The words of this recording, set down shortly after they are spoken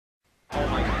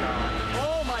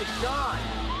my God!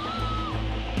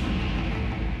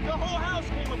 The whole house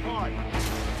came apart!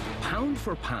 Pound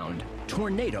for pound,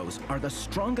 tornadoes are the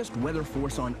strongest weather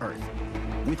force on Earth.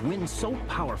 With winds so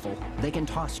powerful, they can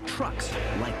toss trucks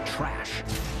like trash.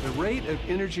 The rate of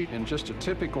energy in just a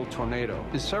typical tornado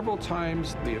is several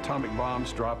times the atomic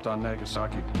bombs dropped on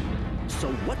Nagasaki.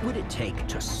 So what would it take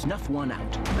to snuff one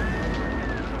out?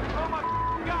 Oh my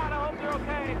God, I hope they're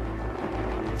okay!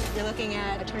 You're looking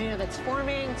at a tornado that's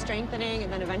forming, strengthening,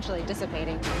 and then eventually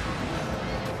dissipating.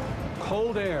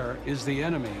 Cold air is the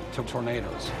enemy to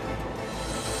tornadoes.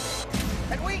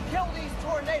 And we kill these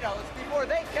tornadoes before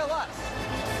they kill us.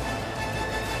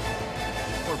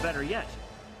 Or better yet,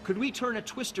 could we turn a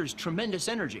twister's tremendous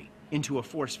energy into a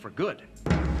force for good?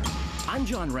 I'm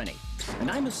John Rennie,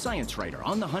 and I'm a science writer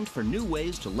on the hunt for new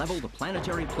ways to level the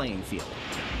planetary playing field.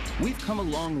 We've come a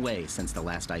long way since the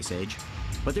last ice age,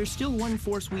 but there's still one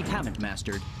force we haven't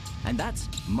mastered, and that's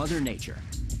Mother Nature.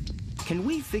 Can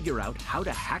we figure out how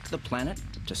to hack the planet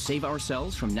to save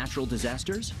ourselves from natural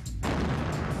disasters?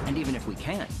 And even if we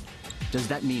can, does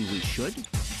that mean we should?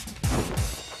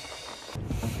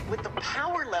 With the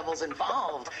power levels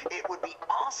involved, it would be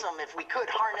awesome if we could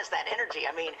harness that energy.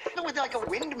 I mean, with like a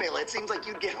windmill, it seems like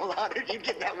you'd get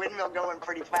that windmill going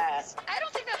pretty fast. I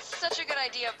don't think that's such a good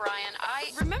idea, Brian.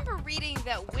 I remember reading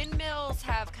that windmills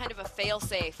have kind of a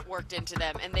fail-safe worked into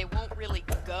them, and they won't really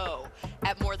go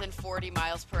at more than 40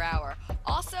 miles per hour.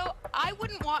 Also, I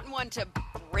wouldn't want one to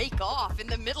break off in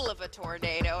the middle of a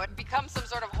tornado and become some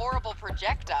sort of horrible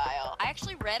projectile. I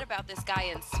actually read about this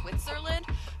guy in Switzerland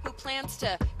who plans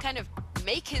to kind of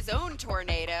make his own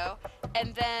tornado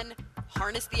and then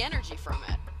harness the energy from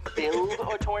it. Build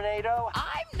a tornado?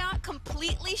 I'm not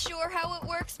completely sure how it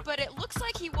works, but it looks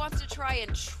like he wants to try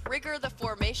and trigger the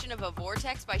formation of a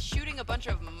vortex by shooting a bunch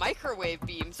of microwave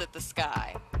beams at the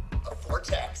sky. A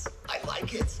vortex. I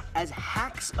like it. As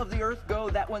hacks of the Earth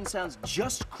go, that one sounds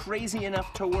just crazy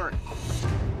enough to work.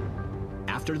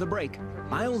 After the break,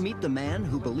 I'll meet the man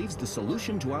who believes the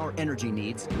solution to our energy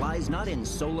needs lies not in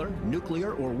solar,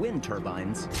 nuclear, or wind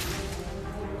turbines,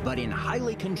 but in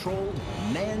highly controlled,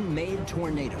 man-made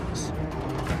tornadoes.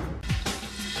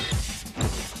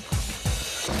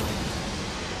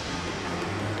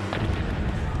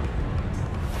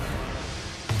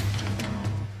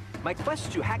 My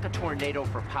quest to hack a tornado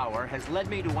for power has led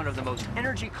me to one of the most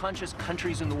energy-conscious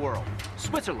countries in the world,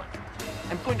 Switzerland.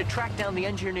 I'm going to track down the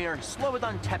engineer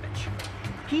Slobodan Tepic.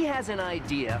 He has an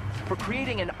idea for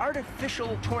creating an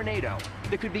artificial tornado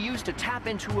that could be used to tap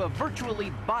into a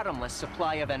virtually bottomless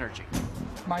supply of energy.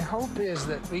 My hope is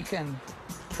that we can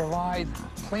provide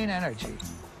clean energy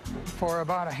for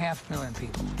about 500,000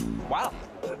 people. Wow.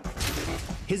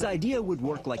 His idea would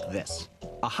work like this.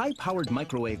 A high-powered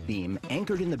microwave beam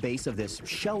anchored in the base of this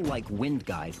shell-like wind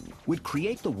guide would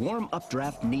create the warm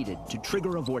updraft needed to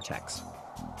trigger a vortex.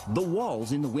 The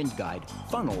walls in the wind guide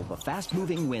funnel the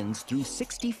fast-moving winds through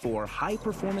 64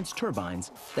 high-performance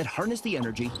turbines that harness the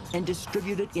energy and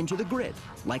distribute it into the grid,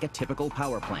 like a typical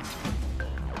power plant.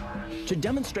 To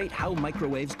demonstrate how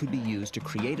microwaves could be used to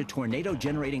create a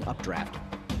tornado-generating updraft,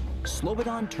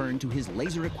 Slobodan turned to his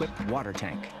laser-equipped water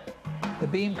tank. The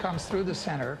beam comes through the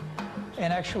center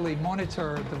and actually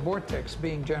monitor the vortex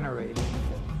being generated.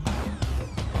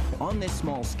 On this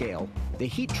small scale, the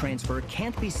heat transfer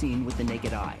can't be seen with the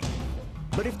naked eye.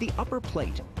 But if the upper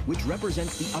plate, which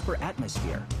represents the upper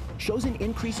atmosphere, shows an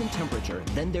increase in temperature,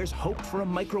 then there's hope for a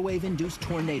microwave-induced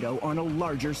tornado on a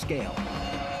larger scale.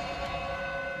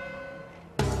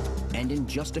 And in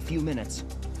just a few minutes,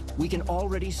 we can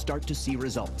already start to see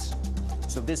results.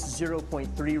 So this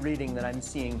 0.3 reading that I'm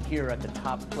seeing here at the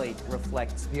top plate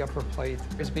reflects... The upper plate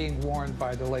is being warmed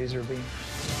by the laser beam.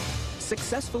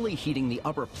 Successfully heating the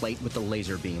upper plate with the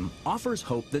laser beam offers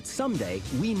hope that someday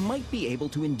we might be able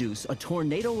to induce a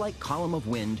tornado-like column of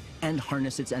wind and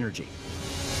harness its energy.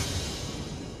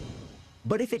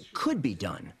 But if it could be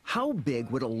done, how big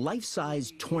would a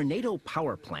life-size tornado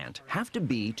power plant have to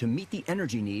be to meet the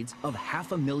energy needs of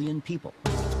 500,000 people?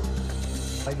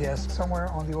 I guess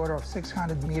somewhere on the order of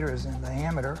 600 meters in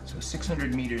diameter. So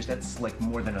 600 meters, that's like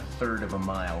more than 1/3 of a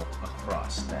mile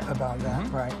across then. About that,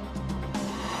 right.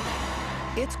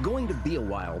 It's going to be a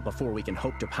while before we can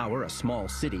hope to power a small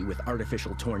city with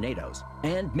artificial tornadoes,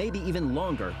 and maybe even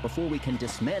longer before we can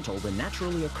dismantle the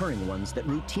naturally occurring ones that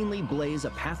routinely blaze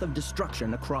a path of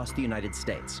destruction across the United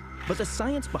States. But the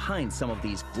science behind some of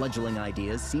these fledgling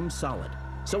ideas seems solid,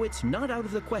 so it's not out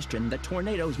of the question that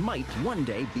tornadoes might one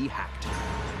day be hacked.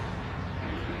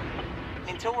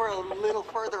 In until we're a little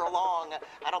further along,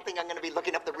 I don't think I'm going to be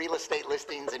looking up the real estate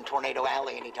listings in Tornado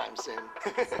Alley anytime soon.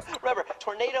 Remember,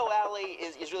 Tornado Alley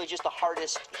is really just the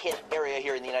hardest hit area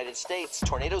here in the United States.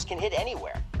 Tornadoes can hit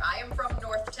anywhere. I am from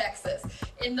North Texas,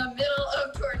 in the middle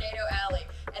of Tornado Alley,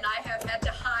 and I have had to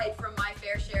hide from my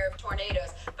fair share of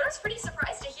tornadoes. But I was pretty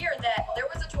surprised to hear that there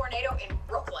was a tornado in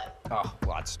Brooklyn. Oh,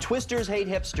 lots. Twisters hate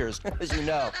hipsters, as you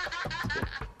know.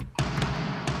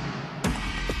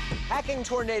 Hacking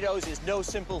tornadoes is no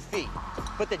simple feat,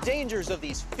 but the dangers of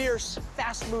these fierce,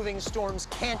 fast-moving storms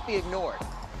can't be ignored.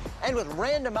 And with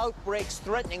random outbreaks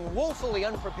threatening woefully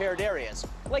unprepared areas,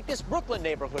 like this Brooklyn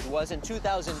neighborhood was in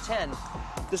 2010,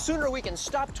 the sooner we can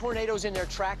stop tornadoes in their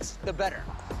tracks, the better.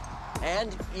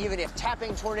 And even if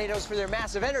tapping tornadoes for their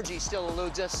massive energy still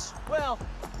eludes us, well,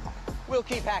 we'll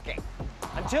keep hacking.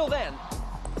 Until then,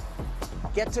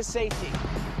 get to safety.